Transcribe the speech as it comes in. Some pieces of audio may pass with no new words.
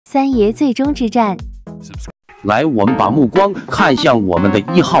三爷最终之战。来，我们把目光看向我们的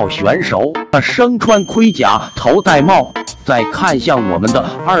1号选手，他身穿盔甲，头戴帽；再看向我们的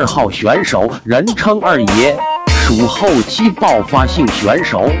2号选手，人称二爷，属后期爆发性选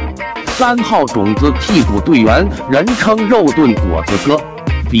手；3号种子替补队员，人称肉盾果子哥。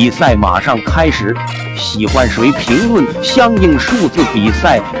比赛马上开始，喜欢谁评论相应数字，比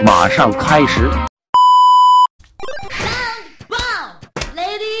赛马上开始。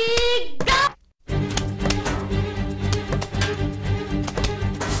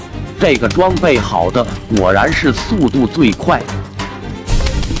这个装备好的果然是速度最快，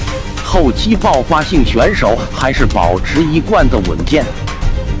后期爆发性选手还是保持一贯的稳健。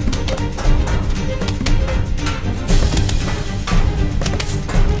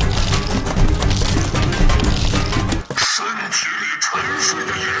身体里沉睡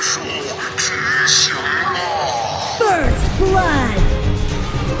的野兽觉醒了 ！First blood,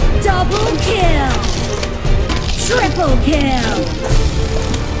 double kill, triple kill,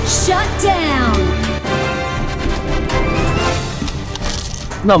 shut down。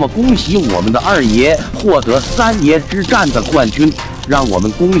那么恭喜我们的二爷获得3爷之战的冠军，让我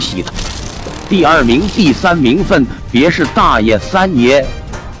们恭喜他。第2名、第3名分别是大爷、3爷。